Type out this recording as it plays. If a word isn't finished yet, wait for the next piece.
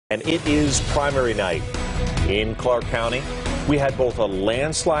And it is primary night in Clark County. We had both a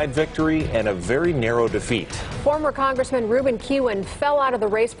landslide victory and a very narrow defeat. Former Congressman Ruben Kihuen fell out of the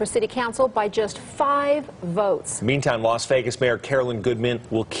race for city council by just 5 votes. Meantime, Las Vegas Mayor Carolyn Goodman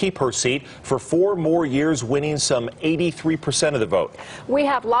will keep her seat for 4 more years, winning some 83% of the vote. We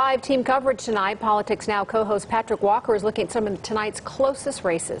have live team coverage tonight. Politics Now co-host Patrick Walker is looking at some of tonight's closest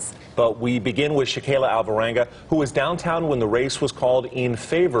races. But we begin with Shakayla Alvarenga, who was downtown when the race was called in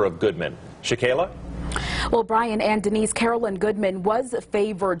favor of Goodman. Shakayla? Well, Brian and Denise, Carolyn Goodman was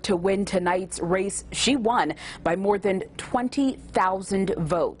favored to win tonight's race. She won by more than 20,000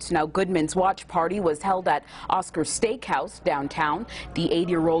 votes. Now, Goodman's watch party was held at Oscar's Steakhouse downtown. The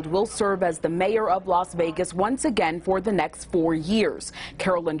 80-year-old will serve as the mayor of Las Vegas once again for the next 4 years.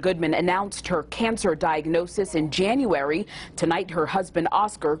 Carolyn Goodman announced her cancer diagnosis in January. Tonight, her husband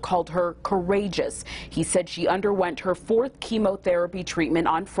Oscar called her courageous. He said she underwent her 4th chemotherapy treatment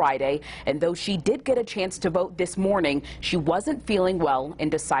on Friday, and though she did get a chance to vote this morning, she wasn't feeling well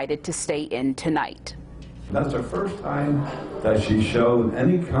and decided to stay in tonight. That's the first time that she showed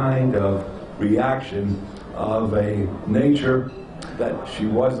any kind of reaction of a nature that she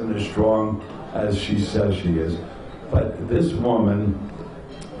wasn't as strong as she says she is. But this woman,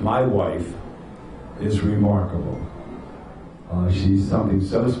 my wife, is remarkable. She's something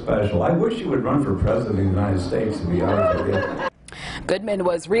so special. I wish she would run for president of the United States, to be honest with you. Goodman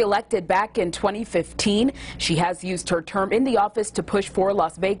was reelected back in 2015. She has used her term in the office to push for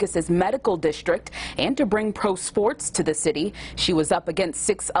Las Vegas's medical district and to bring pro sports to the city. She was up against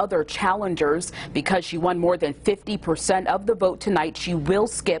 6 other challengers. Because she won more than 50% of the vote tonight, she will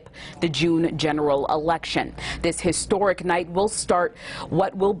skip the June general election. This historic night will start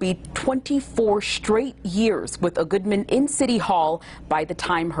what will be 24 straight years with a Goodman in City Hall by the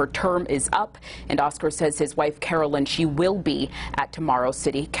time her term is up. And Oscar says his wife Carolyn, she will be at tomorrow's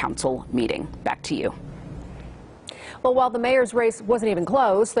city council meeting. Back to you. Well, while the mayor's race wasn't even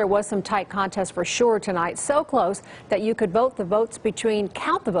close, there was some tight contest for sure tonight. So close that you could count the votes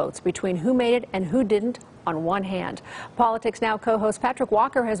between who made it and who didn't on one hand. Politics Now co-host Patrick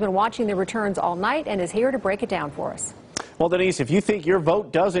Walker has been watching the returns all night and is here to break it down for us. Well, Denise, if you think your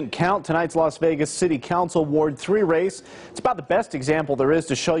vote doesn't count, tonight's Las Vegas City Council Ward 3 race, it's about the best example there is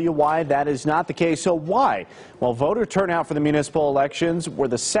to show you why that is not the case. So why? Well, voter turnout for the municipal elections were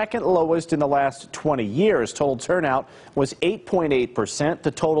the 2nd lowest in the last 20 years. Total turnout was 8.8%.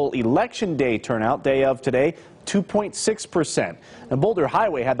 The total election day turnout, day of today, 2.6%. And Boulder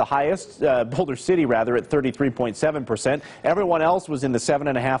Highway had the highest, Boulder City rather, at 33.7%. Everyone else was in the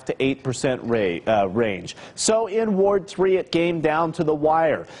 7.5% to 8% range. So in Ward 3, it came down to the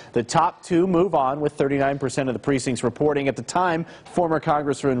wire. The top 2 move on with 39% of the precincts reporting. At the time, former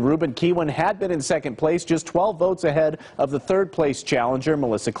Congressman Ruben Kihuen had been in 2nd place, just 12 votes ahead of the 3rd place challenger,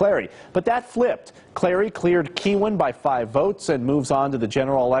 Melissa Clary. But that flipped. Clary cleared Kihuen by 5 votes and moves on to the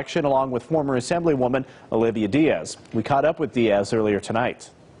general election along with former Assemblywoman Olivia Diaz. We caught up with Diaz earlier tonight.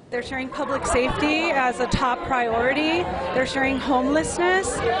 They're sharing public safety as a top priority. They're sharing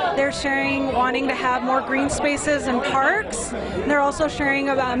homelessness. They're sharing wanting to have more green spaces and parks. They're also sharing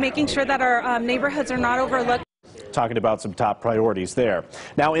about making sure that our neighborhoods are not overlooked. Talking about some top priorities there.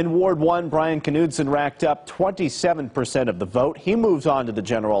 Now in Ward 1, Brian Knudsen racked up 27% of the vote. He moves on to the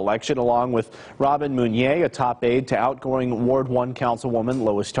general election along with Robin Meunier, a top aide to outgoing Ward 1 Councilwoman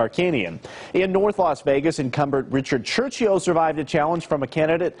Lois Tarkanian. In North Las Vegas, incumbent Richard Churchio survived a challenge from a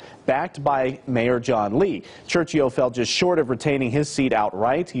candidate backed by Mayor John Lee. Churchio fell just short of retaining his seat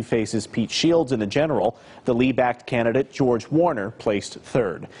outright. He faces Pete Shields in the general. The Lee-backed candidate, George Warner, placed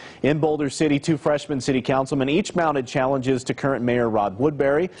 3rd. In Boulder City, 2 freshman city councilmen each mounted challenges to current Mayor Rod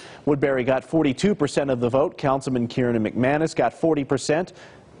Woodbury. Woodbury got 42% of the vote. Councilman Kieran McManus got 40%.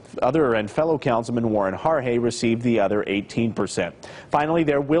 Fellow Councilman Warren Harhay received the other 18%. Finally,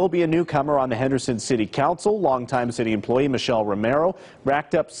 there will be a newcomer on the Henderson City Council. Longtime city employee Michelle Romero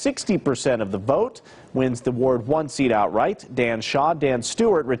racked up 60% of the vote, wins the Ward 1 seat outright. Dan Shaw, Dan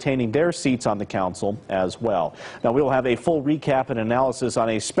Stewart retaining their seats on the council as well. Now, we will have a full recap and analysis on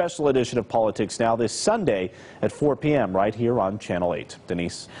a special edition of Politics Now this Sunday at 4 p.m. right here on Channel 8.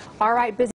 Denise. All right, busy.